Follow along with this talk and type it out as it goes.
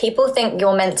People think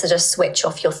you're meant to just switch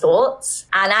off your thoughts,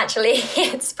 and actually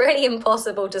it's pretty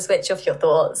impossible to switch off your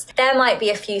thoughts. There might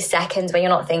be a few seconds when you're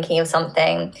not thinking of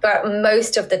something, but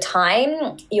most of the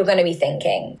time you're going to be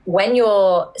thinking. When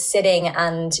you're sitting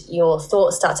and your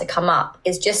thoughts start to come up,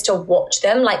 is just to watch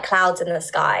them like clouds in the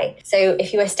sky. So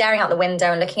if you were staring out the window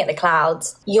and looking at the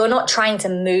clouds, you're not trying to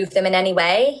move them in any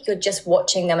way. You're just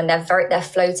watching them, and they're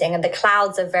floating, and the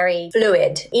clouds are very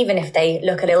fluid. Even if they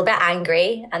look a little bit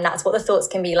angry, and that's what the thoughts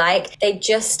can be like, they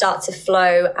just start to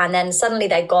flow, and then suddenly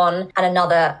they're gone and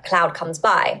another cloud comes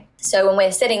by. So when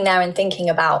we're sitting there and thinking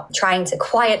about trying to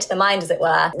quiet the mind, as it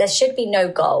were, there should be no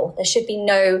goal. There should be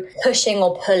no pushing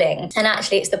or pulling. And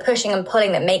actually, it's the pushing and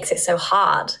pulling that makes it so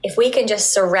hard. If we can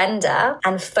just surrender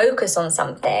and focus on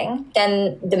something,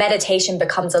 then the meditation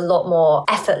becomes a lot more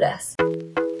effortless.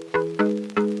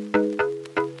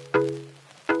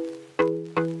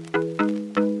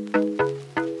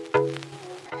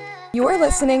 You're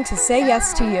listening to Say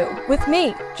Yes to You with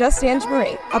me, Just Ange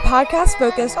Marie, a podcast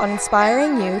focused on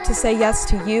inspiring you to say yes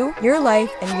to you, your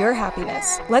life, and your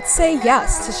happiness. Let's say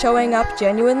yes to showing up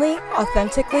genuinely,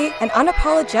 authentically, and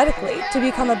unapologetically to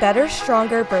become a better,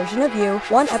 stronger version of you,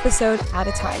 one episode at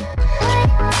a time.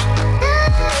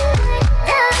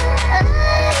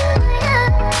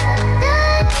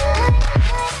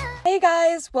 Hey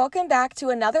guys, welcome back to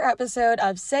another episode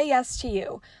of Say Yes to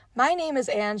You. My name is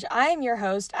Ange, I am your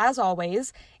host as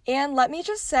always, and let me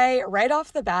just say right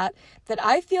off the bat that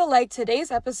I feel like today's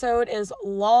episode is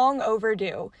long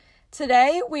overdue.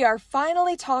 Today we are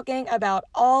finally talking about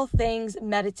all things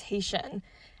meditation.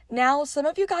 Now, some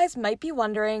of you guys might be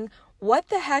wondering, what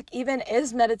the heck even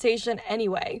is meditation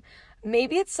anyway?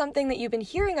 Maybe it's something that you've been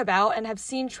hearing about and have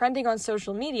seen trending on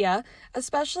social media,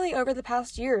 especially over the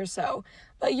past year or so,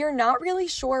 but you're not really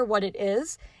sure what it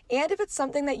is and if it's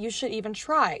something that you should even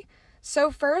try. So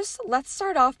first, let's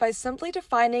start off by simply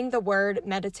defining the word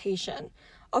meditation.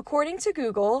 According to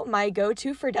Google, my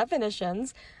go-to for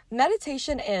definitions,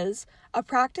 meditation is a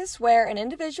practice where an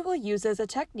individual uses a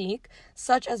technique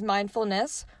such as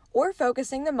mindfulness or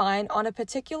focusing the mind on a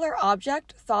particular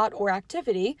object, thought, or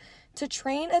activity to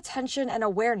train attention and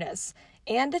awareness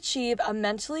and achieve a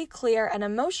mentally clear and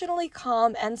emotionally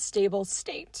calm and stable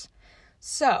state.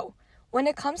 So, when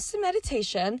it comes to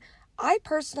meditation, I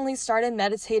personally started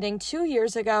meditating 2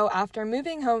 years ago after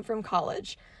moving home from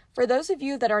college. For those of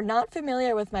you that are not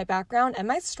familiar with my background and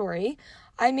my story,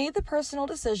 I made the personal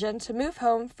decision to move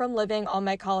home from living on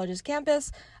my college's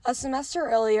campus a semester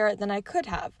earlier than I could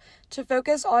have, to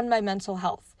focus on my mental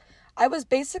health. I was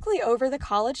basically over the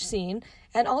college scene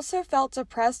and also felt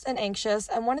depressed and anxious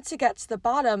and wanted to get to the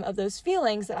bottom of those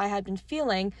feelings that I had been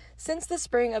feeling since the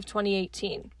spring of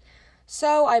 2018.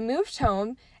 So I moved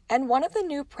home, and one of the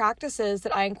new practices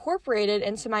that I incorporated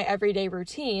into my everyday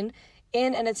routine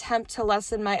in an attempt to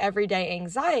lessen my everyday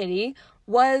anxiety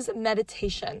was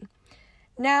meditation.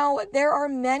 Now, there are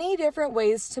many different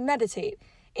ways to meditate,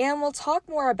 and we'll talk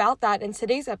more about that in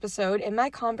today's episode in my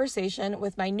conversation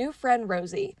with my new friend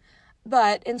Rosie.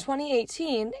 But in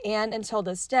 2018 and until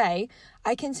this day,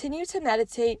 I continue to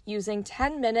meditate using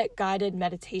 10-minute guided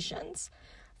meditations.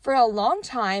 For a long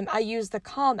time, I used the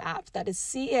Calm app, that is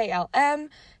CALM,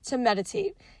 to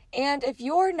meditate. And if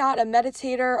you're not a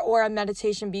meditator or a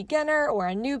meditation beginner or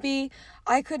a newbie,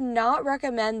 I could not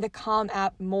recommend the Calm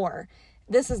app more.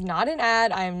 This is not an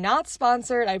ad. I am not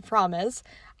sponsored, I promise.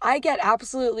 I get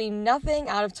absolutely nothing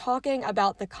out of talking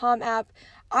about the Calm app.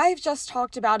 I've just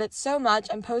talked about it so much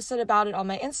and posted about it on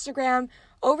my Instagram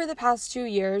over the past 2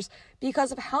 years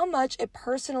because of how much it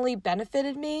personally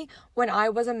benefited me when I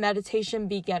was a meditation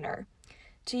beginner.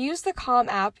 To use the Calm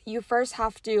app, you first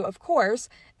have to, of course,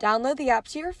 download the app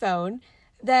to your phone,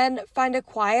 then find a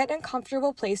quiet and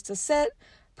comfortable place to sit,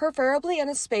 preferably in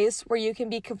a space where you can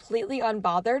be completely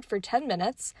unbothered for 10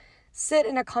 minutes, sit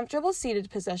in a comfortable seated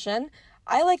position.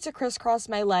 I like to crisscross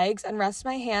my legs and rest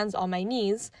my hands on my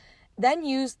knees, then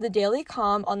use the Daily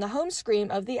Calm on the home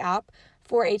screen of the app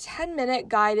for a 10-minute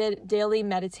guided daily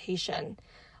meditation.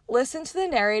 Listen to the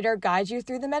narrator guide you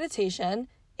through the meditation,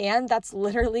 and that's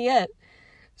literally it.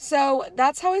 So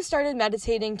that's how I started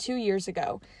meditating 2 years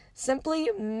ago, simply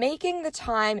making the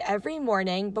time every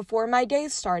morning before my day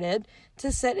started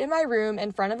to sit in my room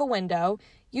in front of a window,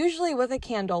 usually with a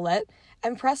candle lit,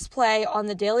 and press play on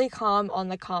the Daily Calm on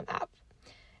the Calm app.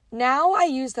 Now I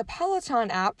use the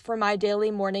Peloton app for my daily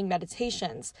morning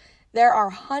meditations. There are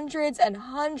hundreds and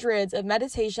hundreds of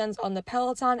meditations on the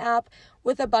Peloton app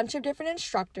with a bunch of different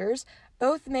instructors,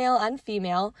 both male and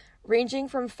female, ranging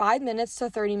from 5 minutes to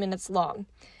 30 minutes long.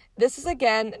 This is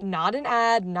again not an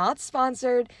ad, not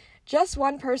sponsored, just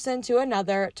one person to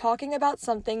another talking about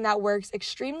something that works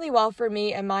extremely well for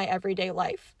me in my everyday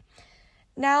life.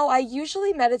 Now, I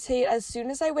usually meditate as soon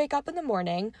as I wake up in the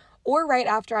morning or right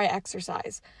after I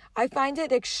exercise. I find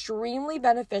it extremely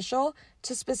beneficial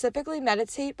to specifically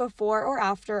meditate before or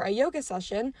after a yoga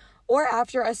session or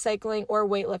after a cycling or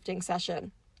weightlifting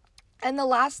session. And the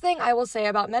last thing I will say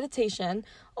about meditation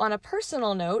on a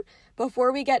personal note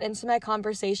before we get into my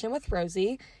conversation with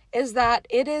Rosie is that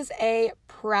it is a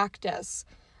practice.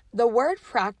 The word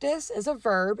practice is a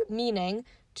verb meaning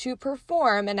to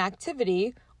perform an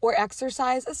activity or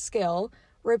exercise a skill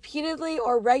repeatedly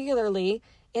or regularly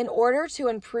in order to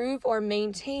improve or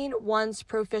maintain one's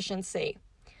proficiency.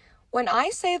 When I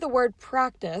say the word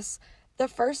practice, the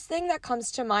first thing that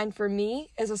comes to mind for me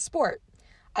is a sport.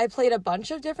 I played a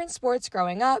bunch of different sports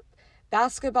growing up: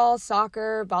 basketball,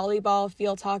 soccer, volleyball,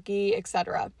 field hockey,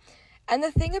 etc. And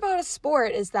the thing about a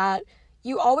sport is that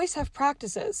you always have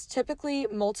practices, typically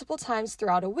multiple times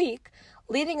throughout a week,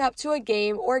 leading up to a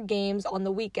game or games on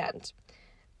the weekend.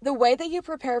 The way that you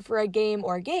prepare for a game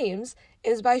or games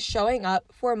is by showing up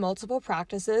for multiple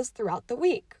practices throughout the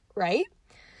week, right?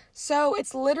 So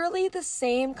it's literally the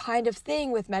same kind of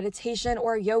thing with meditation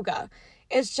or yoga.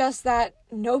 It's just that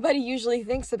nobody usually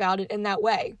thinks about it in that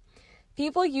way.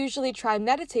 People usually try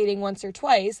meditating once or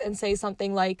twice and say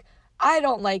something like, "I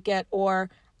don't like it," or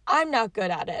 "I'm not good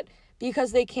at it,"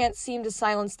 because they can't seem to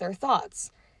silence their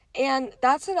thoughts. And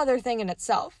that's another thing in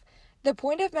itself. The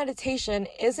point of meditation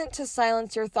isn't to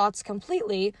silence your thoughts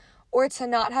completely or to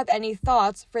not have any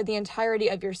thoughts for the entirety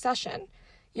of your session.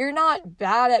 You're not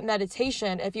bad at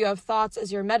meditation if you have thoughts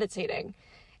as you're meditating.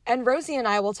 And Rosie and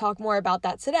I will talk more about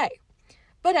that today.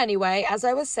 But anyway, as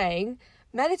I was saying,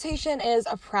 meditation is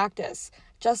a practice.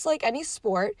 Just like any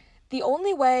sport, the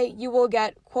only way you will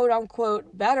get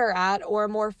quote-unquote better at or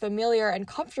more familiar and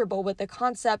comfortable with the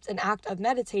concept and act of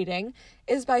meditating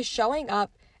is by showing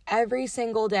up every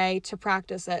single day to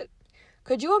practice it.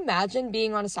 Could you imagine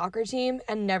being on a soccer team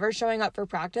and never showing up for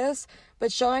practice,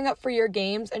 but showing up for your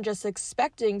games and just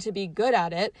expecting to be good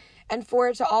at it and for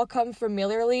it to all come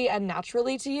familiarly and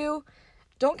naturally to you?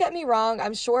 Don't get me wrong,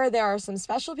 I'm sure there are some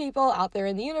special people out there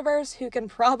in the universe who can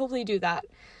probably do that.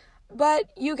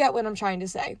 But you get what I'm trying to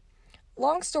say.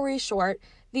 Long story short,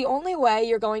 the only way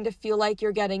you're going to feel like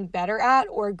you're getting better at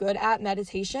or good at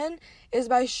meditation is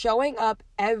by showing up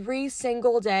every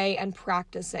single day and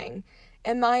practicing.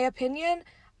 In my opinion,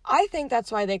 I think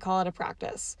that's why they call it a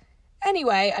practice.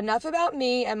 Anyway, enough about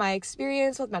me and my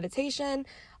experience with meditation.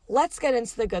 Let's get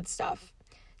into the good stuff.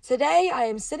 Today, I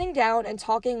am sitting down and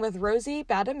talking with Rosie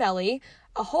Badamelli,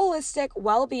 a holistic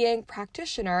well-being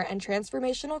practitioner and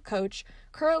transformational coach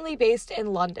currently based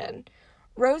in London.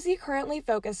 Rosie currently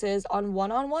focuses on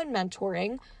one-on-one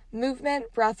mentoring,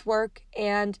 movement, breathwork,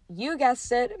 and, you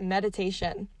guessed it,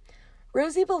 meditation.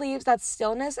 Rosie believes that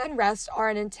stillness and rest are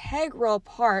an integral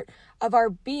part of our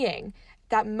being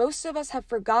that most of us have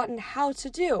forgotten how to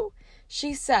do.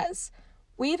 She says,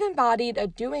 "We've embodied a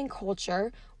doing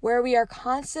culture where we are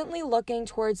constantly looking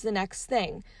towards the next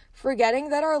thing, forgetting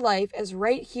that our life is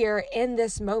right here in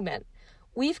this moment.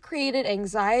 We've created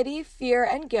anxiety, fear,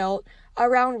 and guilt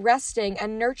around resting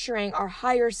and nurturing our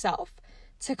higher self.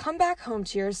 To come back home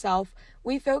to yourself,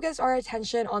 we focus our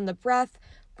attention on the breath,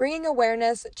 bringing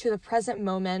awareness to the present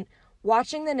moment,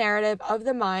 watching the narrative of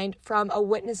the mind from a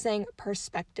witnessing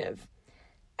perspective."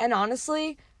 And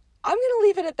honestly, I'm going to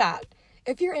leave it at that.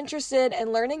 If you're interested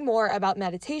in learning more about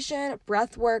meditation,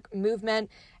 breathwork, movement,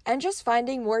 and just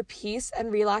finding more peace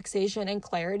and relaxation and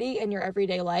clarity in your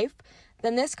everyday life,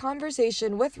 then this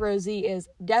conversation with Rosie is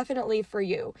definitely for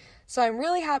you. So I'm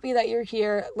really happy that you're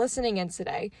here listening in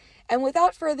today. And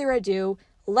without further ado,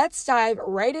 let's dive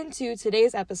right into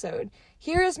today's episode.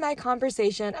 Here is my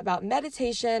conversation about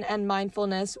meditation and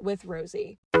mindfulness with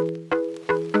Rosie.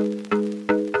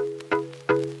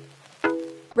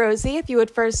 Rosie, if you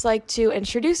would first like to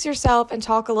introduce yourself and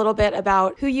talk a little bit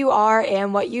about who you are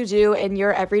and what you do in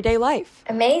your everyday life.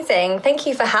 Amazing. Thank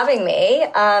you for having me.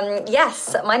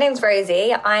 Yes, my name's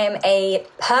Rosie. I am a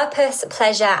purpose,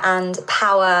 pleasure, and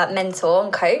power mentor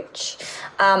and coach,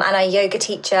 and a yoga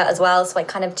teacher as well. So I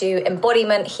kind of do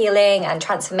embodiment healing and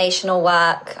transformational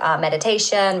work,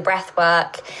 meditation, breath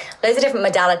work, loads of different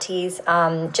modalities,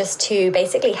 just to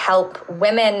basically help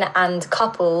women and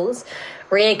couples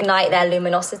reignite their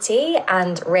luminosity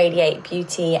and radiate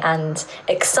beauty and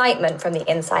excitement from the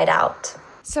inside out.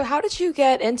 So how did you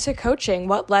get into coaching?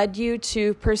 What led you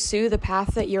to pursue the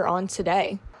path that you're on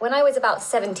today? when I was about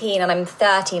 17, and I'm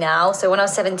 30 now. So when I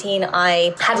was 17,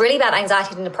 I had really bad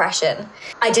anxiety and depression.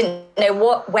 I didn't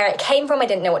know where it came from. I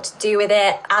didn't know what to do with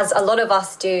it. As a lot of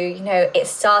us do, it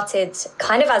started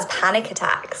kind of as panic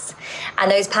attacks. And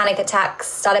those panic attacks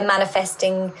started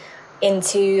manifesting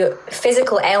into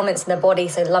physical ailments in the body,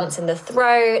 so lumps in the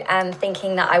throat, and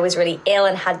thinking that I was really ill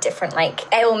and had different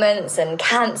ailments and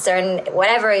cancer and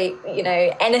whatever,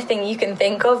 anything you can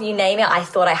think of, you name it, I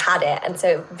thought I had it. And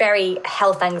so very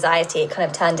health anxiety it kind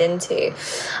of turned into.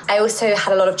 I also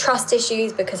had a lot of trust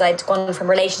issues because I'd gone from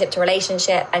relationship to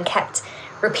relationship and kept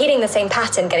repeating the same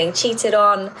pattern, getting cheated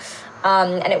on.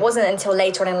 And it wasn't until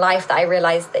later on in life that I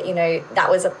realized that, that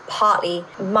was partly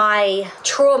my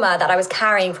trauma that I was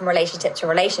carrying from relationship to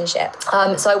relationship.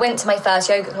 So I went to my first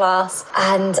yoga class,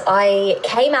 and I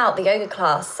came out the yoga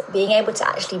class being able to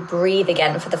actually breathe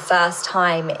again for the first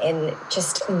time in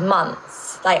just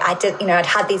months. I'd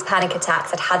had these panic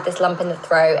attacks, I'd had this lump in the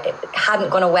throat, it hadn't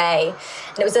gone away.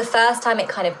 And it was the first time it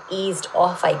kind of eased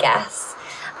off, I guess.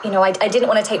 I didn't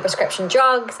want to take prescription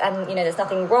drugs, and, there's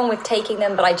nothing wrong with taking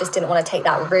them, but I just didn't want to take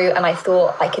that route, and I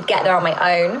thought I could get there on my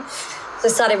own. So I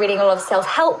started reading a lot of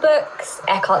self-help books,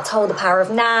 Eckhart Tolle, The Power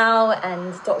of Now,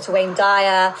 and Dr. Wayne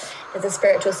Dyer, There's a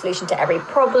Spiritual Solution to Every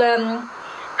Problem.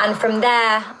 And from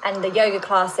there, and the yoga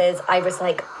classes, I was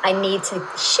like, I need to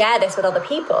share this with other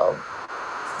people.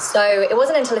 So it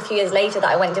wasn't until a few years later that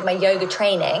I went and did my yoga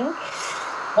training.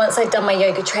 Once I'd done my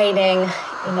yoga training,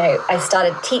 I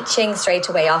started teaching straight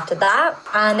away after that.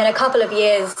 And then a couple of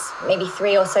years, maybe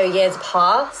 3 or so years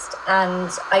passed, and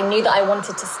I knew that I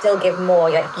wanted to still give more.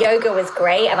 Yoga was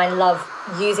great, and I love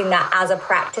using that as a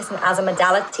practice and as a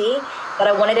modality, but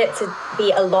I wanted it to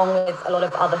be along with a lot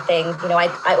of other things.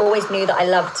 I always knew that I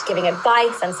loved giving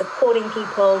advice and supporting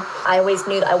people. I always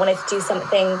knew that I wanted to do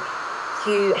something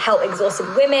to help exhausted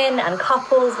women and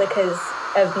couples because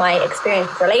of my experience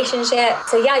with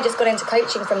relationships. So yeah, I just got into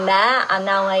coaching from there, and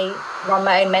now I run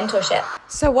my own mentorship.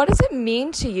 So what does it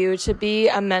mean to you to be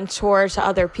a mentor to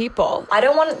other people? I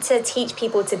don't want to teach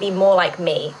people to be more like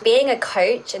me. Being a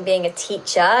coach and being a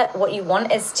teacher, what you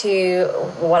want is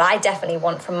what I definitely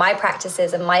want from my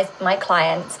practices and my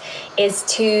clients is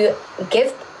to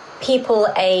give people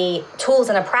tools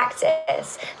and a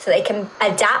practice so they can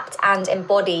adapt and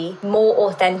embody more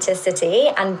authenticity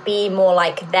and be more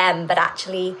like them, but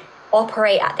actually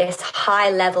operate at this high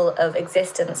level of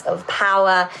existence, of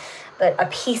power, but a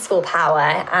peaceful power,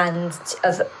 and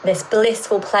of this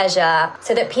blissful pleasure,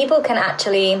 so that people can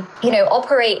actually,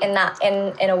 operate in that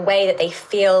in a way that they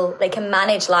feel they can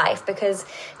manage life, because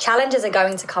challenges are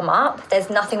going to come up.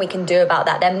 There's nothing we can do about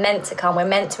that. They're meant to come. We're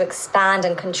meant to expand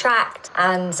and contract.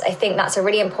 And I think that's a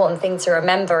really important thing to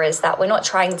remember, is that we're not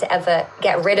trying to ever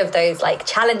get rid of those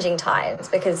challenging times,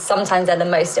 because sometimes they're the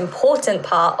most important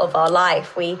part of our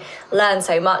life. We learn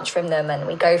so much from them, and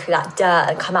we go through that dirt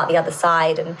and come out the other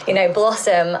side and,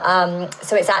 blossom.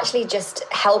 So it's actually just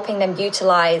helping them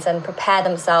utilize and prepare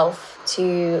themselves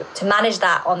to manage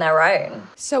that on their own.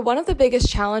 So one of the biggest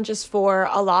challenges for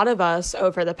a lot of us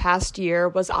over the past year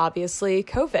was obviously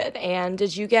COVID. And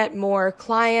did you get more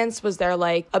clients? Was there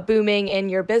a booming in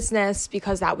your business?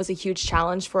 Because that was a huge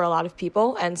challenge for a lot of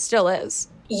people, and still is.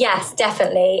 Yes,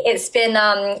 definitely. It's been,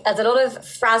 there's a lot of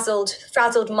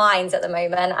frazzled minds at the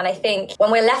moment. And I think when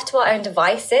we're left to our own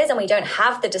devices and we don't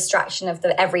have the distraction of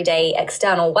the everyday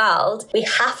external world, we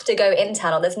have to go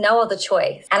internal. There's no other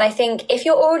choice. And I think if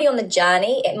you're already on the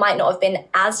journey, it might not have been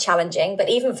as challenging. But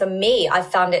even for me, I've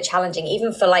found it challenging.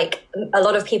 Even for a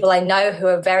lot of people I know who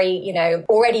are very,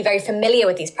 already very familiar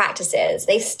with these practices,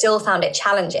 they've still found it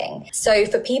challenging. So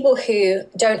for people who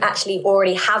don't actually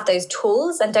already have those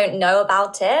tools and don't know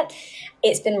about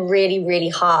it's been really, really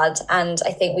hard. And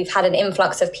I think we've had an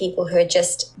influx of people who are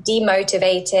just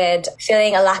demotivated,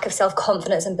 feeling a lack of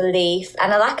self-confidence and belief,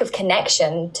 and a lack of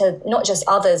connection to not just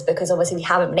others, because obviously we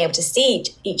haven't been able to see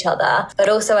each other, but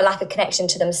also a lack of connection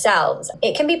to themselves.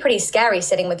 It can be pretty scary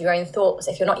sitting with your own thoughts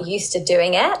if you're not used to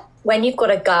doing it. When you've got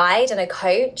a guide and a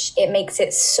coach, it makes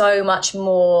it so much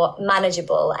more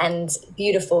manageable and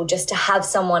beautiful just to have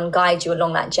someone guide you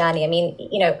along that journey. I mean,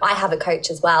 I have a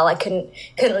coach as well. I couldn't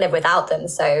live without them.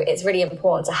 So it's really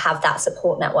important to have that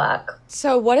support network.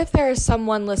 So what if there is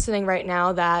someone listening right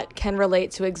now that can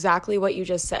relate to exactly what you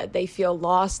just said? They feel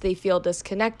lost, they feel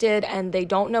disconnected, and they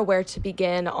don't know where to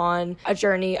begin on a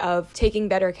journey of taking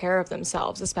better care of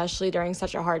themselves, especially during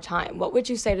such a hard time. What would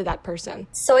you say to that person?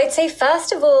 So I'd say,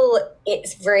 first of all,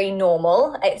 it's very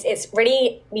normal. It's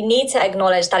really, we need to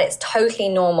acknowledge that it's totally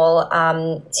normal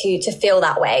to feel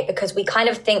that way, because we kind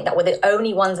of think that we're the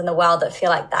only ones in the world that feel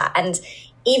like that. And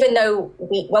even though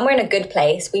when we're in a good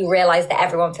place, we realize that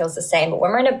everyone feels the same. But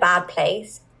when we're in a bad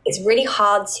place, it's really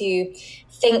hard to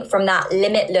think from that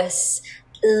limitless,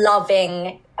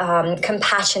 loving,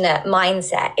 compassionate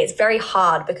mindset. It's very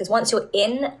hard because once you're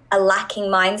in a lacking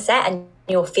mindset and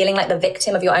you're feeling like the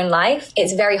victim of your own life,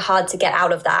 it's very hard to get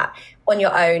out of that on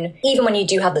your own, even when you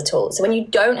do have the tools. So when you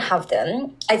don't have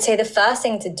them, I'd say the first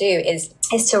thing to do is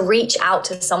to reach out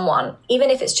to someone, even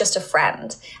if it's just a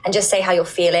friend, and just say how you're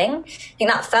feeling. I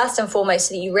think that first and foremost,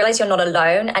 so that you realize you're not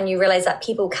alone and you realize that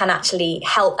people can actually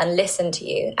help and listen to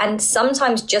you. And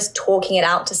sometimes just talking it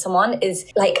out to someone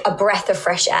is like a breath of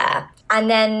fresh air. And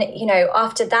then,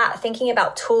 after that, thinking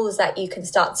about tools that you can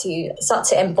start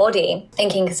to embody,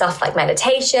 thinking stuff like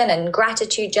meditation and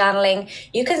gratitude journaling.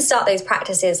 You can start those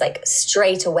practices like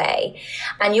straight away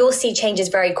and you'll see changes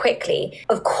very quickly.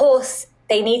 Of course,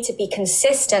 they need to be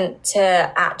consistent to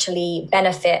actually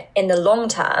benefit in the long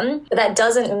term, but that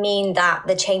doesn't mean that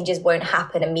the changes won't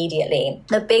happen immediately.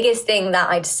 The biggest thing that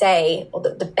I'd say, or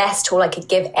the best tool I could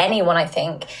give anyone, I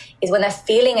think, is when they're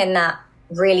feeling in that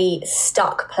really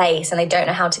stuck place and they don't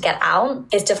know how to get out,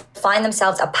 is to find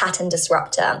themselves a pattern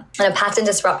disruptor. And a pattern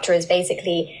disruptor is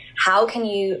basically, how can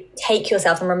you take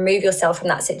yourself and remove yourself from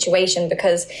that situation,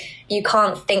 because you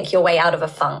can't think your way out of a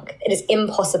funk. It is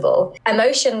impossible.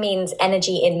 Emotion means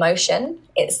energy in motion.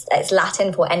 It's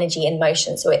Latin for energy in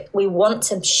motion. So we want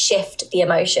to shift the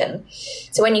emotion.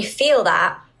 So when you feel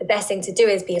that, the best thing to do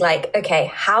is be like, okay,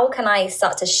 how can I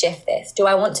start to shift this? Do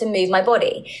I want to move my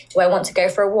body? Do I want to go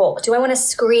for a walk? Do I want to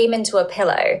scream into a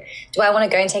pillow? Do I want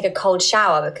to go and take a cold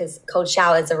shower? Because cold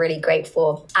showers are really great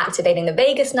for activating the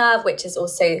vagus nerve, which is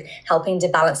also helping to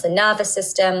balance the nervous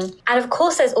system. And of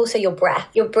course, there's also your breath.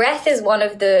 Your breath is one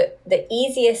of the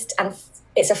easiest, and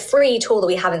it's a free tool that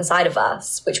we have inside of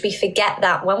us, which we forget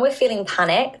that when we're feeling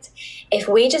panicked, if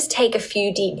we just take a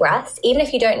few deep breaths, even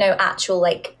if you don't know actual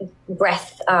like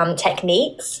breath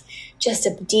techniques, just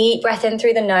a deep breath in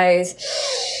through the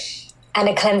nose and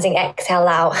a cleansing exhale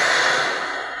out,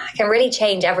 can really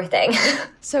change everything.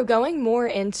 So going more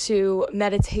into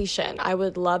meditation, I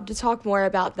would love to talk more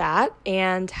about that.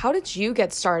 And how did you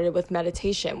get started with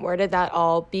meditation? Where did that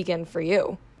all begin for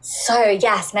you? So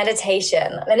yes,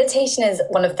 meditation. Meditation is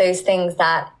one of those things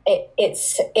that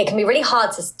it can be really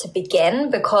hard to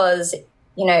begin, because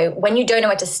when you don't know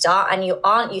where to start and you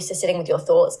aren't used to sitting with your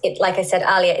thoughts, like I said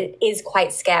earlier, it is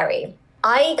quite scary.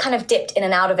 I kind of dipped in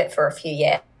and out of it for a few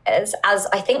years, as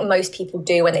I think most people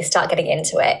do when they start getting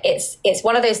into it. It's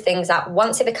one of those things that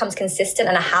once it becomes consistent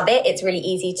and a habit, it's really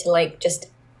easy to like just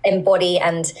embody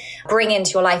and bring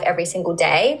into your life every single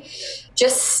day.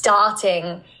 Just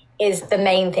starting is the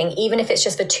main thing, even if it's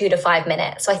just for 2 to 5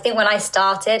 minutes. So I think when I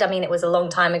started, it was a long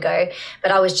time ago,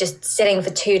 but I was just sitting for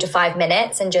 2 to 5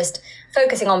 minutes and just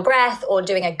focusing on breath or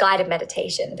doing a guided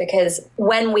meditation. Because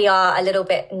when we are a little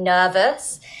bit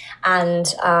nervous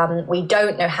and we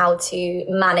don't know how to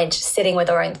manage sitting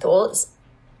with our own thoughts,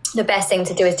 the best thing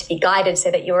to do is to be guided so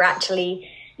that you're actually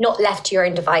not left to your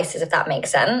own devices, if that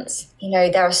makes sense.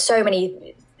 There are so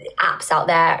many apps out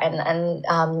there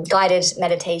and guided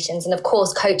meditations, and of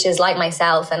course coaches like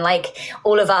myself and like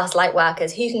all of us light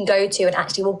workers who you can go to and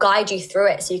actually will guide you through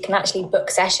it, so you can actually book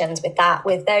sessions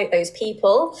with those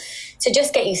people to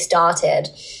just get you started.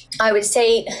 I would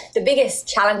say the biggest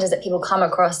challenges that people come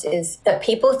across is that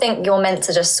people think you're meant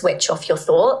to just switch off your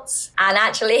thoughts. And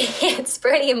actually, it's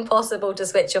pretty impossible to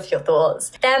switch off your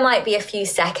thoughts. There might be a few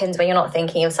seconds when you're not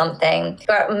thinking of something,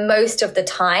 but most of the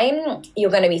time, you're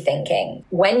going to be thinking.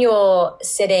 When you're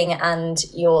sitting and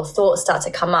your thoughts start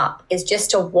to come up, is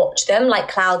just to watch them like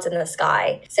clouds in the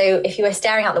sky. So if you were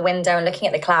staring out the window and looking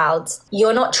at the clouds,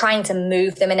 you're not trying to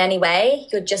move them in any way.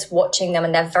 You're just watching them,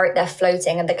 and they're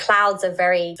floating, and the clouds are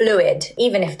very fluid.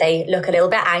 Even if they look a little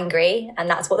bit angry, and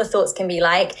that's what the thoughts can be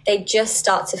like, they just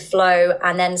start to flow,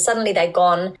 and then suddenly they're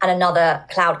gone and another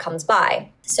cloud comes by.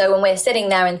 So when we're sitting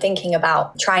there and thinking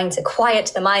about trying to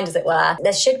quiet the mind, as it were,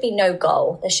 there should be no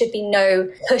goal. There should be no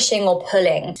pushing or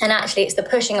pulling. And actually, it's the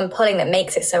pushing and pulling that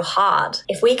makes it so hard.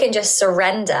 If we can just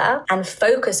surrender and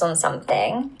focus on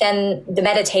something, then the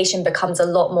meditation becomes a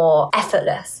lot more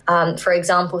effortless. For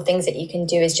example, things that you can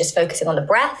do is just focusing on the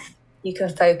breath. You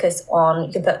can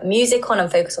put music on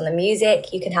and focus on the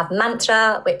music. You can have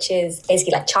mantra, which is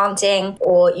basically like chanting,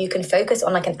 or you can focus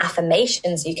on like an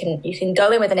affirmation. So you can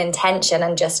go in with an intention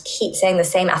and just keep saying the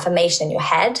same affirmation in your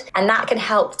head. And that can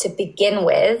help to begin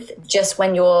with just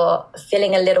when you're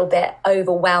feeling a little bit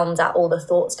overwhelmed at all the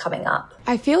thoughts coming up.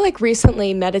 I feel like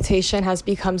recently meditation has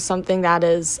become something that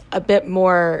is a bit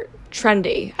more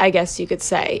trendy, I guess you could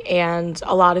say. And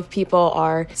a lot of people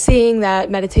are seeing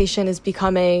that meditation is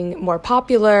becoming more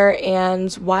popular.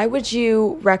 And why would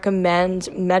you recommend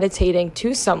meditating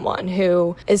to someone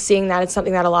who is seeing that it's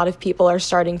something that a lot of people are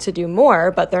starting to do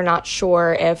more, but they're not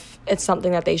sure if it's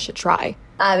something that they should try?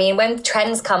 I mean, when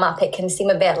trends come up, it can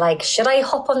seem a bit like, should I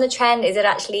hop on the trend? Is it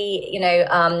actually,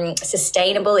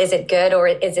 sustainable? Is it good? Or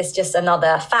is this just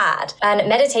another fad? And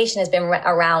meditation has been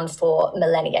around for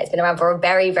millennia. It's been around for a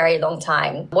very, very long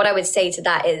time. What I would say to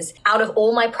that is, out of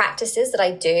all my practices that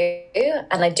I do,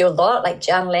 and I do a lot, like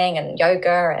journaling and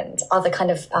yoga and other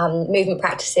kind of movement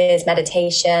practices,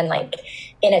 meditation, like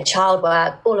inner child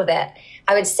work, all of it,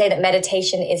 I would say that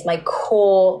meditation is my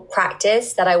core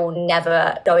practice that I will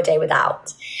never go a day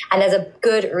without. And there's a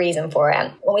good reason for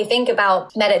it. When we think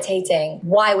about meditating,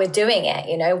 why we're doing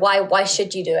it, why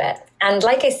should you do it? And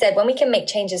like I said, when we can make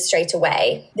changes straight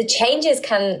away, the changes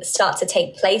can start to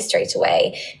take place straight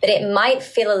away, but it might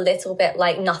feel a little bit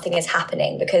like nothing is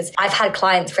happening, because I've had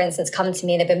clients, for instance, come to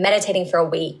me and they've been meditating for a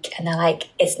week and they're like,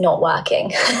 it's not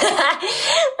working.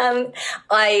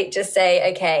 I just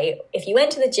say, okay, if you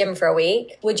went to the gym for a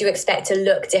week, would you expect to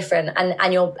look different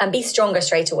and be stronger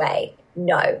straight away?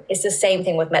 No, it's the same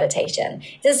thing with meditation.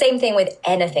 It's the same thing with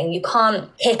anything. You can't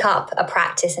pick up a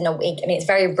practice in a week. I mean, it's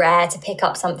very rare to pick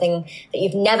up something that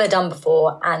you've never done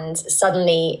before and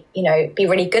suddenly, be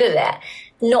really good at it.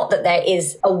 Not that there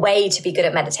is a way to be good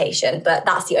at meditation, but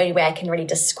that's the only way I can really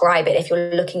describe it if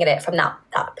you're looking at it from that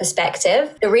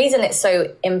perspective. The reason it's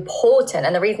so important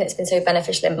and the reason it's been so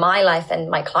beneficial in my life and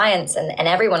my clients and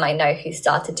everyone I know who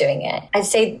started doing it, I'd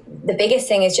say the biggest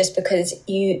thing is just because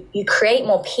you create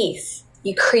more peace.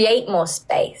 You create more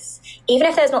space. Even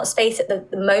if there's not space at the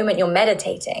moment you're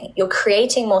meditating, you're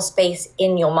creating more space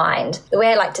in your mind. The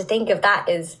way I like to think of that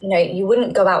is, you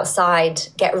wouldn't go outside,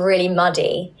 get really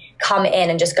muddy, come in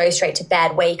and just go straight to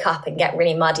bed, wake up and get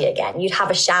really muddy again. You'd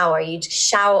have a shower, you'd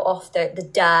shower off the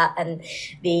dirt and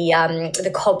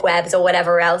the cobwebs or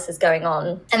whatever else is going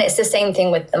on. And it's the same thing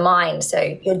with the mind.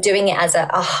 So you're doing it as a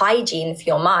hygiene for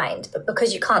your mind, but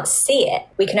because you can't see it,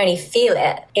 we can only feel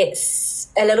it. It's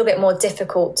a little bit more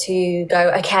difficult to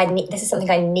go, okay, this is something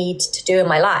I need to do in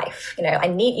my life. You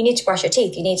need to brush your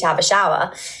teeth. You need to have a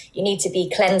shower. You need to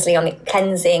be cleansing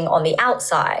on the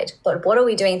outside. But what are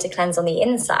we doing to cleanse on the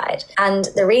inside? And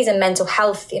the reason mental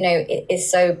health, is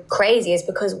so crazy is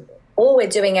because all we're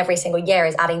doing every single year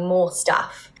is adding more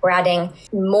stuff. We're adding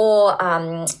more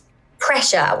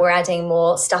pressure. We're adding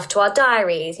more stuff to our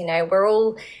diaries.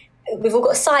 We've all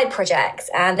got side projects,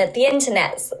 and the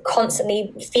internet's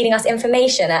constantly feeding us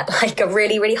information at like a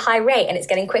really, really high rate, and it's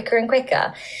getting quicker and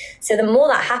quicker. So the more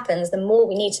that happens, the more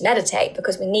we need to meditate,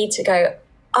 because we need to go,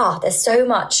 there's so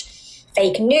much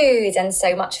fake news and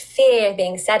so much fear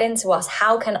being said into us.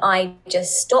 How can I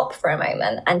just stop for a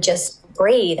moment and just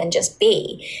breathe and just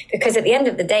be? Because at the end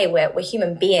of the day, we're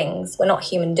human beings, we're not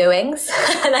human doings.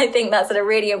 And I think that's a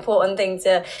really important thing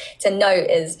to note,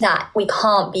 is that we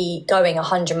can't be going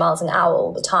 100 miles an hour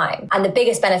all the time. And the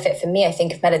biggest benefit for me, I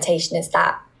think, of meditation is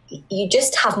that you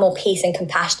just have more peace and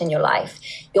compassion in your life.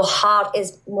 Your heart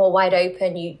is more wide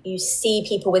open. You see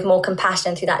people with more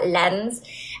compassion through that lens,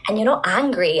 and you're not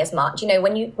angry as much.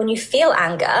 When you feel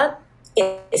anger,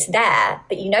 it's there,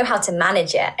 but you know how to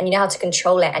manage it and you know how to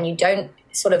control it, and you don't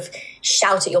sort of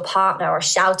shout at your partner or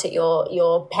shout at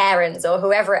your parents or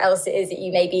whoever else it is that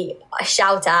you maybe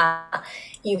shout at.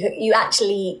 You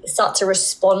actually start to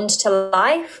respond to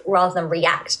life rather than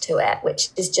react to it, which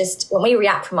is just, when we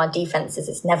react from our defenses,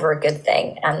 it's never a good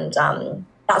thing. And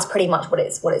that's pretty much what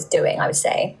it's doing, I would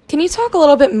say. Can you talk a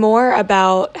little bit more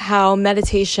about how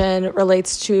meditation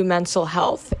relates to mental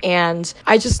health? And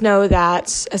I just know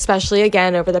that, especially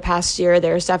again, over the past year,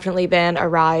 there's definitely been a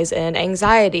rise in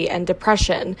anxiety and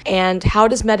depression. And how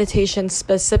does meditation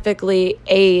specifically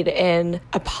aid in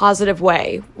a positive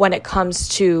way when it comes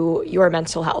to your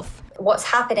mental health? What's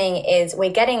happening is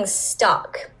we're getting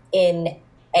stuck in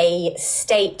a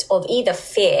state of either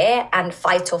fear and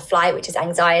fight or flight, which is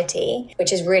anxiety,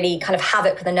 which is really kind of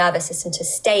havoc for the nervous system to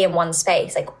stay in one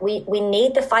space. Like we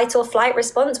need the fight or flight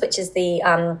response, which is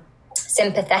the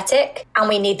sympathetic, and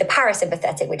we need the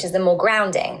parasympathetic, which is the more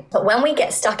grounding. But when we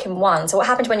get stuck in one, so what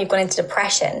happens when you've gone into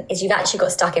depression is you've actually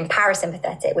got stuck in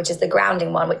parasympathetic, which is the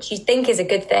grounding one, which you think is a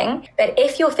good thing. But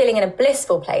if you're feeling in a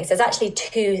blissful place, there's actually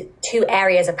two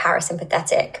areas of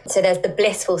parasympathetic. So there's the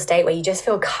blissful state where you just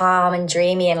feel calm and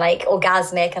dreamy and like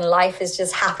orgasmic, and life is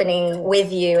just happening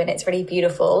with you and it's really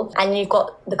beautiful. And you've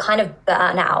got the kind of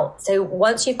burnout. So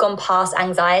once you've gone past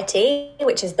anxiety,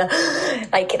 which is the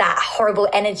like that horrible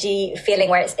energy feeling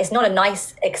where it's not a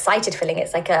nice, excited feeling.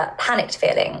 It's like a panicked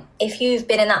feeling. If you've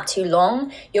been in that too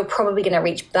long, you're probably going to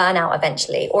reach burnout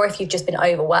eventually, or if you've just been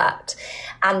overworked.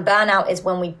 And burnout is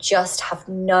when we just have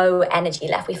no energy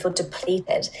left. We feel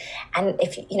depleted. And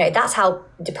if, that's how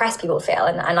depressed people feel.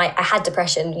 And I had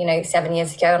depression, 7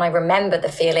 years ago, and I remember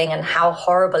the feeling and how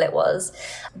horrible it was.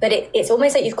 But it's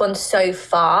almost like you've gone so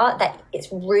far that it's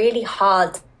really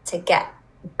hard to get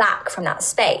back from that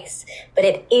space, but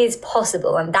it is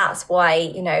possible. And that's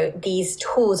why these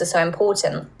tools are so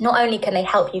important. Not only can they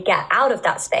help you get out of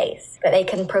that space, but they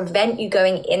can prevent you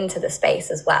going into the space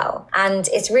as well. And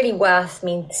it's really worth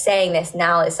me saying this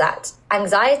now, is that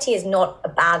anxiety is not a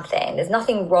bad thing. There's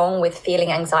nothing wrong with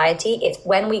feeling anxiety. It's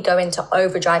when we go into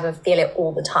overdrive and feel it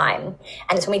all the time,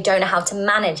 and it's when we don't know how to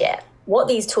manage it. What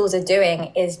these tools are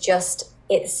doing is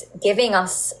it's giving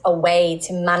us a way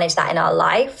to manage that in our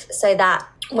life, so that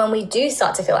when we do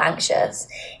start to feel anxious,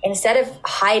 instead of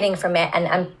hiding from it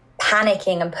and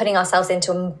panicking and putting ourselves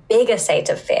into a bigger state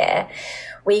of fear,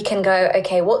 we can go,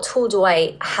 okay, what tool do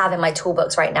I have in my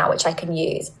toolbox right now which I can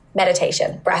use?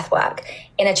 Meditation, breath work,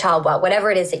 inner child work,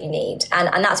 whatever it is that you need.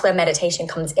 And that's where meditation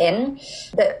comes in.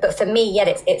 But for me,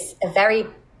 it's a very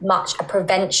much a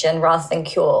prevention rather than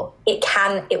cure.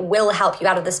 It will help you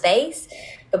out of the space.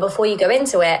 But before you go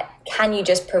into it, can you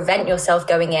just prevent yourself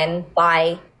going in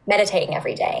by meditating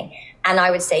every day? And I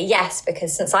would say yes,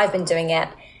 because since I've been doing it,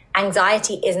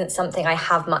 anxiety isn't something I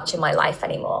have much in my life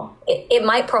anymore. It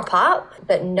might prop up,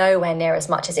 but nowhere near as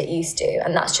much as it used to.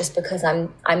 And that's just because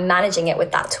I'm managing it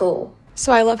with that tool.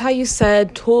 So I love how you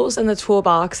said tools in the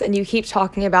toolbox, and you keep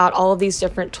talking about all of these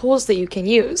different tools that you can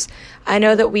use. I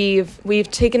know that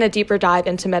we've taken a deeper dive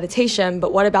into meditation,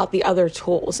 but what about the other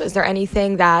tools? Is there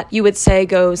anything that you would say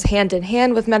goes hand in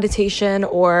hand with meditation,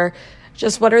 or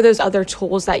just what are those other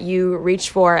tools that you reach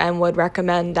for and would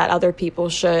recommend that other people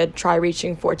should try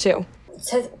reaching for too?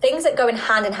 So things that go in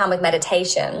hand with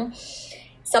meditation,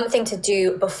 something to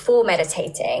do before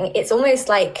meditating. It's almost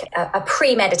like a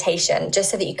pre-meditation, just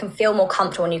so that you can feel more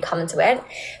comfortable when you come into it.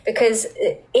 Because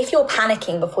if you're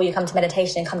panicking before you come to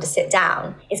meditation and come to sit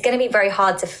down, it's going to be very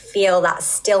hard to feel that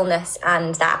stillness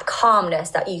and that calmness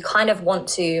that you kind of want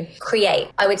to create.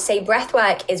 I would say breath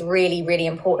work is really, really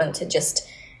important to just,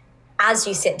 as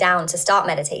you sit down to start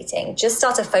meditating, just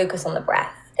start to focus on the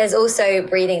breath. There's also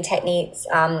breathing techniques,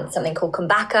 something called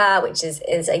Kumbhaka, which is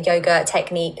a yoga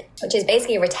technique, which is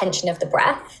basically a retention of the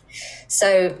breath.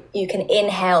 So you can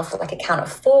inhale for like a count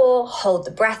of 4, hold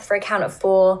the breath for a count of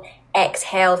 4,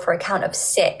 exhale for a count of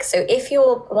 6. So if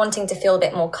you're wanting to feel a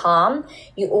bit more calm,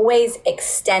 you always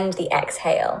extend the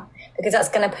exhale, because that's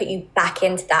going to put you back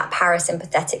into that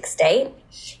parasympathetic state.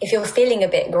 If you're feeling a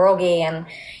bit groggy and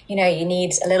you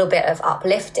need a little bit of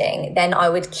uplifting, then I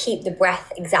would keep the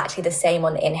breath exactly the same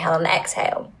on the inhale and the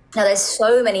exhale. Now, there's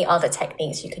so many other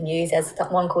techniques you can use. There's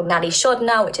one called Nadi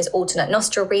Shodhana, which is alternate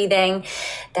nostril breathing.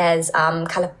 There's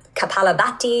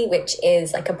Kapalabhati, which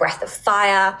is like a breath of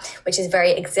fire, which is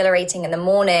very exhilarating in the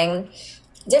morning.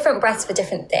 Different breaths for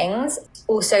different things.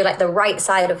 Also, like the right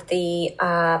side of the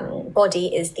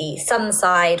body is the sun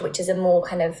side, which is a more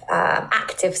kind of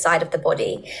active side of the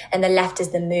body. And the left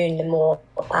is the moon, the more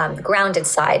grounded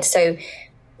side. So,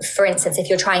 for instance, if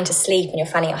you're trying to sleep and you're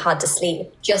finding it hard to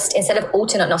sleep, just instead of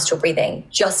alternate nostril breathing,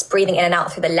 just breathing in and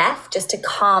out through the left, just to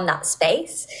calm that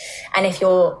space. And if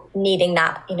you're needing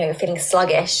that, you're feeling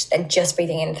sluggish, then just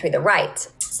breathing in through the right.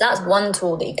 So that's one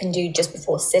tool that you can do just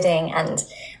before sitting and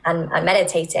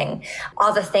meditating.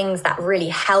 Other things that really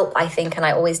help, I think, and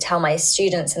I always tell my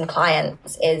students and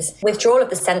clients, is withdrawal of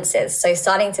the senses. So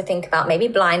starting to think about maybe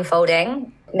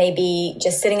blindfolding, maybe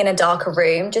just sitting in a darker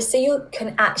room, just so you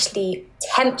can actually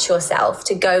tempt yourself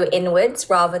to go inwards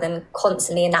rather than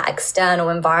constantly in that external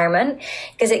environment,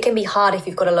 because it can be hard if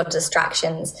you've got a lot of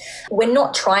distractions. We're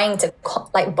not trying to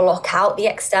block out the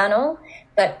external,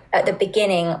 but at the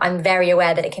beginning, I'm very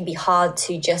aware that it can be hard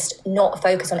to just not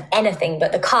focus on anything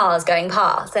but the cars going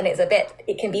past. And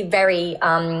it can be very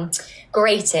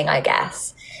grating, I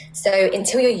guess. So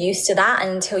until you're used to that,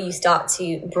 and until you start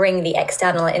to bring the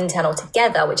external and internal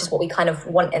together, which is what we kind of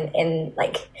want in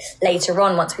later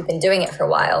on, once we've been doing it for a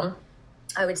while,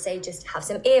 I would say just have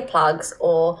some earplugs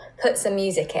or put some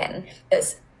music in.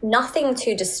 It's nothing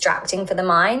too distracting for the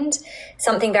mind,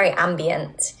 something very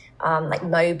ambient. Like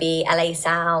Moby, LA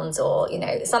Sounds, or,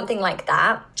 something like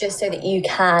that, just so that you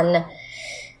can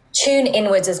tune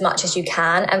inwards as much as you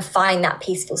can and find that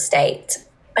peaceful state.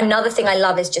 Another thing I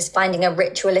love is just finding a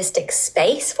ritualistic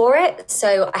space for it.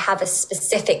 So I have a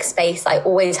specific space I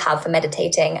always have for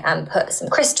meditating and put some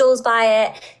crystals by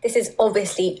it. This is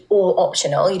obviously all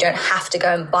optional. You don't have to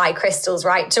go and buy crystals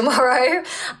right tomorrow.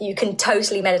 You can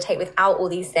totally meditate without all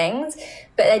these things,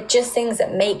 but they're just things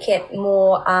that make it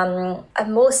more a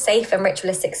more safe and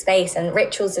ritualistic space. And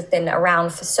rituals have been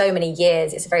around for so many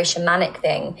years. It's a very shamanic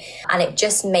thing, and it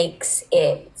just makes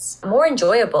it more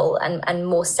enjoyable and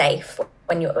more safe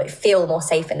when you feel more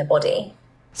safe in the body.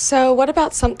 So what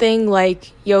about something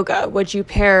like yoga? Would you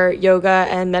pair yoga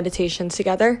and meditation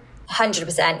together?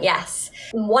 100%, yes.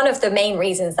 One of the main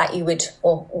reasons that you would,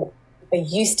 or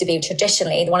used to be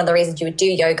traditionally, one of the reasons you would do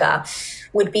yoga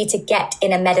would be to get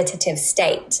in a meditative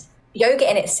state. Yoga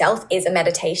in itself is a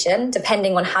meditation,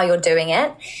 depending on how you're doing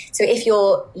it. So if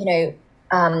you're,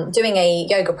 doing a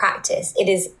yoga practice, it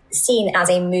is seen as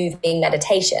a moving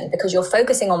meditation because you're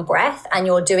focusing on breath and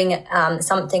you're doing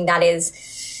something that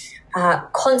is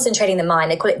concentrating the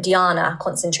mind. They call it dhyana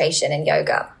concentration in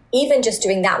yoga. Even just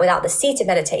doing that without the seated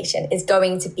meditation is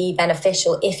going to be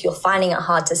beneficial if you're finding it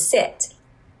hard to sit.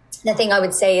 The thing I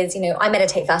would say is, I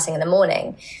meditate first thing in the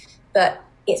morning, but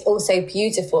it's also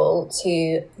beautiful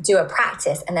to do a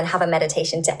practice and then have a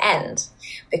meditation to end,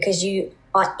 because you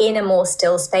are in a more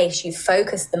still space. You've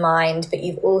focused the mind, but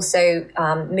you've also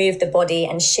moved the body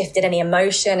and shifted any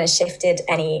emotion and shifted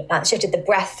the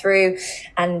breath through.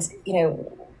 And,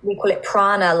 we call it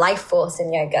prana, life force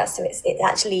in yoga. So it's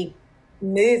actually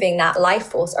moving that life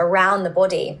force around the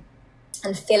body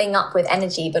and filling up with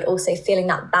energy, but also feeling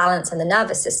that balance in the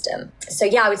nervous system. So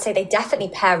yeah, I would say they definitely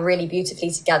pair really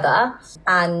beautifully together.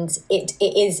 And it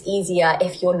is easier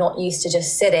if you're not used to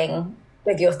just sitting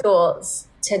with your thoughts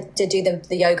to do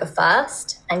the yoga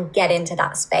first and get into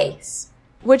that space.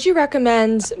 Would you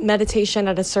recommend meditation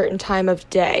at a certain time of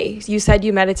day? You said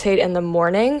you meditate in the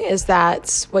morning. Is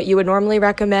that what you would normally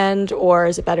recommend, or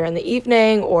is it better in the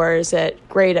evening, or is it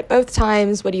great at both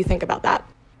times? What do you think about that?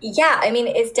 Yeah,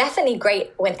 it's definitely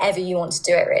great whenever you want to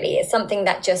do it, really. It's something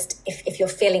that just, if you're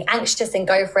feeling anxious, then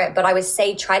go for it. But I would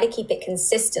say try to keep it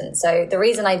consistent. So the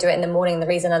reason I do it in the morning, the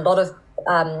reason a lot of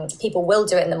people will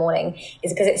do it in the morning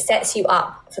is because it sets you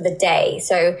up for the day.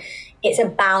 So it's a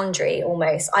boundary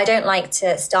almost. I don't like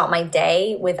to start my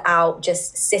day without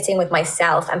just sitting with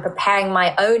myself and preparing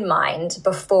my own mind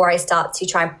before I start to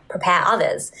try and prepare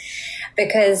others.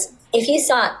 Because if you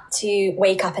start to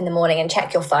wake up in the morning and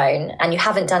check your phone and you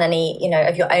haven't done any,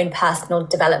 of your own personal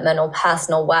development or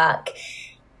personal work,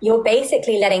 you're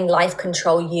basically letting life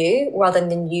control you rather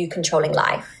than you controlling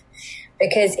life.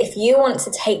 Because if you want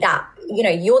to take that,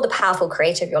 you're the powerful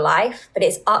creator of your life, but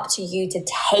it's up to you to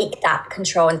take that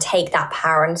control and take that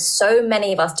power. And so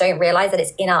many of us don't realize that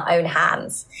it's in our own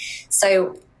hands.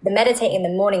 So the meditating in the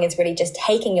morning is really just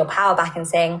taking your power back and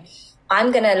saying,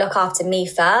 I'm going to look after me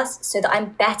first so that I'm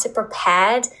better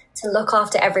prepared to look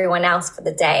after everyone else for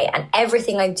the day. And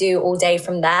everything I do all day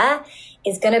from there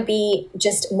is going to be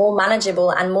just more manageable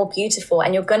and more beautiful.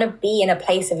 And you're going to be in a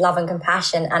place of love and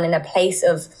compassion and in a place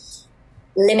of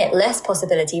limitless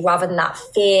possibility rather than that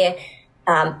fear,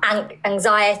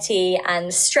 anxiety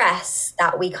and stress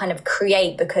that we kind of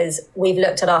create because we've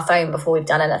looked at our phone before we've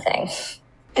done anything.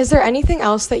 Is there anything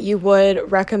else that you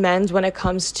would recommend when it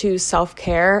comes to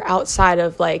self-care outside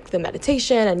of like the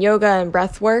meditation and yoga and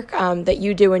breath work that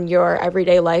you do in your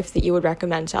everyday life that you would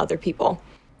recommend to other people?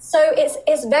 So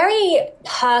it's very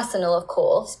personal, of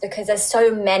course, because there's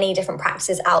so many different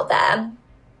practices out there.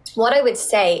 What I would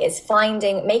say is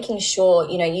making sure,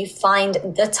 you find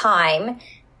the time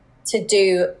to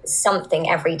do something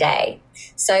every day.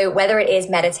 So whether it is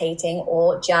meditating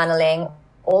or journaling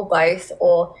or both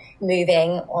or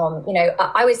moving on,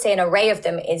 I would say an array of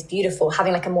them is beautiful,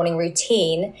 having like a morning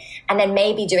routine and then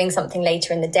maybe doing something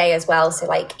later in the day as well. So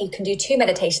like you can do 2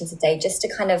 meditations a day just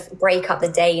to kind of break up the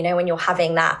day, when you're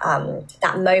having that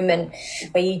moment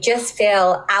where you just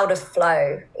feel out of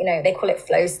flow, they call it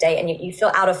flow state, and you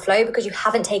feel out of flow because you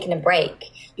haven't taken a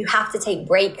break. You have to take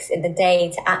breaks in the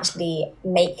day to actually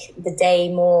make the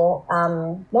day more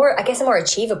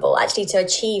achievable, actually to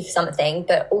achieve something,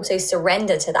 but also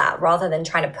surrender to that rather than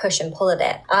trying to push and pull at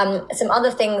it. Some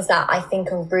other things that I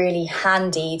think are really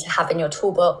handy to have in your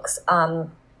toolbox are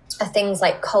things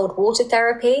like cold water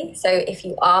therapy. So if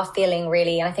you are feeling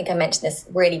really, and I think I mentioned this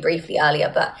really briefly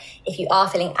earlier, but if you are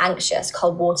feeling anxious,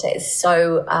 cold water is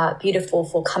so beautiful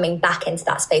for coming back into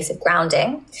that space of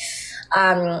grounding.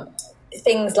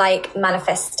 Things like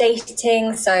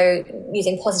manifesting, so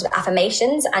using positive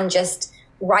affirmations and just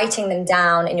writing them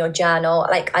down in your journal.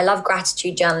 Like I love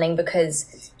gratitude journaling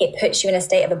because it puts you in a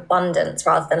state of abundance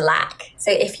rather than lack.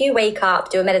 So if you wake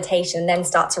up, do a meditation, and then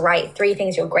start to write 3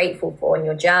 things you're grateful for, in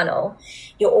your journal,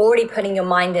 you're already putting your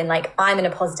mind in like, I'm in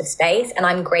a positive space and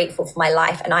I'm grateful for my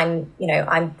life and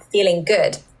I'm feeling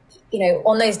good.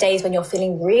 On those days when you're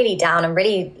feeling really down and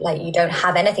really like you don't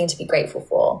have anything to be grateful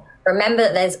for, remember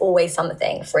that there's always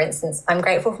something. For instance, I'm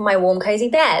grateful for my warm, cozy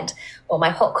bed or my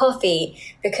hot coffee,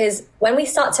 because when we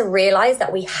start to realize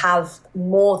that we have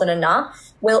more than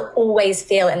enough, we'll always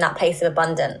feel in that place of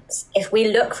abundance. If we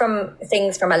look from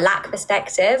things from a lack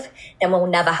perspective, then we'll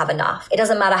never have enough. It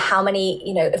doesn't matter how many,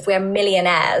 if we're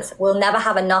millionaires, we'll never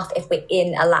have enough if we're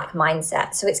in a lack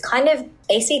mindset. So it's kind of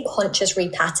basically conscious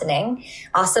repatterning.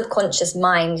 Our subconscious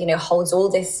mind, holds all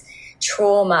this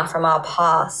trauma from our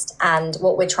past. And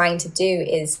what we're trying to do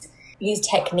is use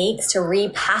techniques to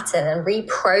repattern and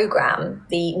reprogram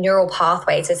the neural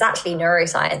pathways. So it's actually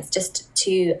neuroscience, just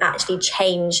to actually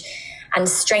change and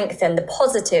strengthen the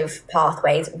positive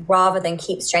pathways rather than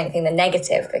keep strengthening the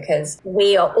negative, because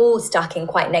we are all stuck in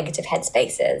quite negative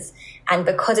headspaces. And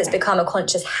because it's become a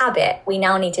conscious habit, we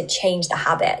now need to change the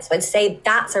habit. So I'd say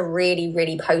that's a really,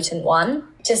 really potent one.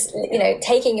 Just,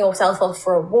 taking yourself off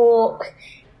for a walk,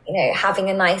 having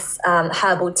a nice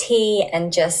herbal tea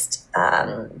and just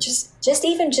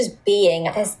even being.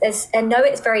 I know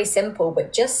it's very simple,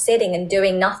 but just sitting and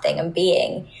doing nothing and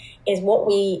being is what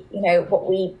we're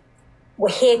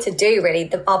here to do,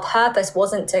 really. Our purpose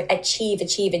wasn't to achieve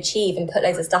and put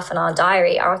loads of stuff in our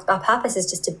diary. Our purpose is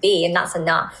just to be, and that's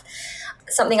enough.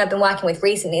 Something I've been working with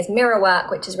recently is mirror work,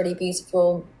 which is really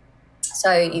beautiful.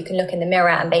 So you can look in the mirror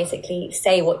and basically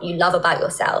say what you love about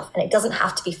yourself. And it doesn't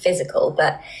have to be physical,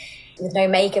 but with no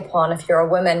makeup on if you're a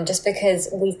woman, just because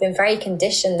we've been very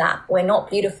conditioned that we're not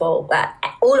beautiful, but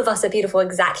all of us are beautiful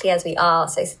exactly as we are.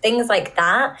 So things like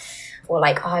that, or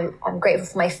like, oh, I'm grateful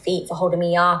for my feet for holding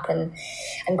me up, and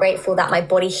I'm grateful that my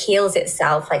body heals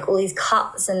itself, like all these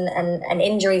cuts and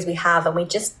injuries we have, and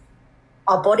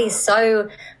our body's so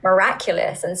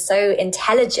miraculous and so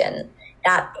intelligent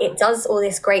that it does all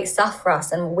this great stuff for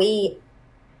us. And we,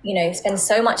 spend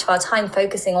so much of our time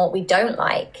focusing on what we don't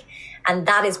like. And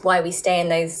that is why we stay in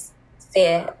those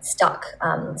fear-stuck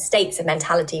states of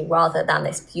mentality rather than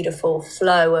this beautiful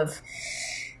flow of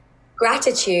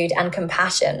gratitude and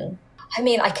compassion. I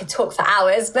mean, I could talk for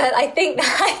hours, but I think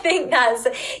that's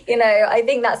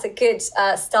a good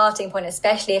starting point,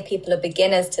 especially if people are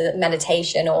beginners to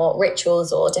meditation or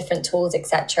rituals or different tools,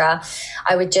 etc.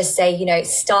 I would just say,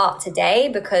 start today,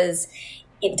 because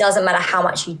it doesn't matter how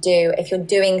much you do. If you're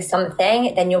doing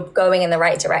something, then you're going in the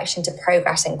right direction to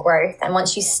progress and growth. And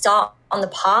once you start on the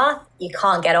path, you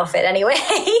can't get off it anyway.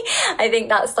 I think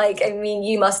that's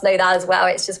you must know that as well.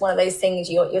 It's just one of those things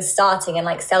you're starting, and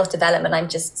like self-development, I'm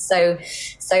just so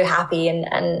happy and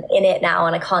in it now,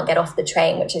 and I can't get off the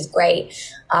train, which is great.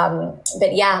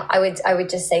 But yeah, I would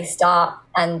just say start.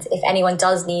 And if anyone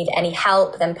does need any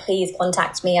help, then please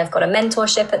contact me. I've got a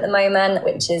mentorship at the moment,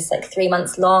 which is 3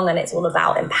 months long, and it's all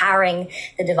about empowering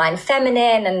the divine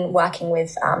feminine and working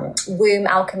with womb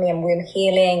alchemy and womb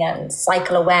healing and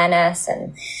cycle awareness,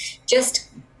 and just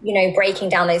breaking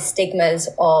down those stigmas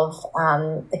of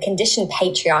the conditioned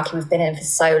patriarchy we've been in for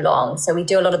so long. So we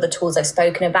do a lot of the tools I've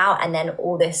spoken about, and then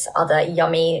all this other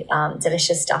yummy,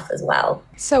 delicious stuff as well.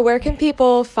 So where can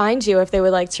people find you if they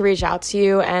would like to reach out to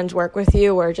you and work with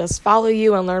you, or just follow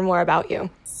you and learn more about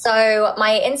you? So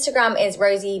my Instagram is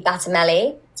Rosie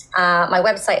Battimelli. My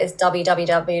website is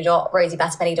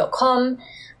www.rosiebattimelli.com.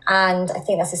 And I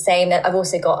think that's the same. I've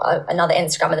also got another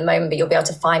Instagram at the moment, but you'll be able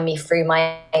to find me through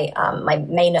my my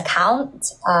main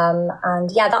account. And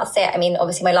yeah, that's it. I mean,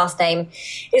 obviously my last name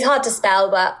is hard to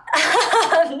spell, but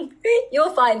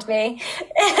you'll find me.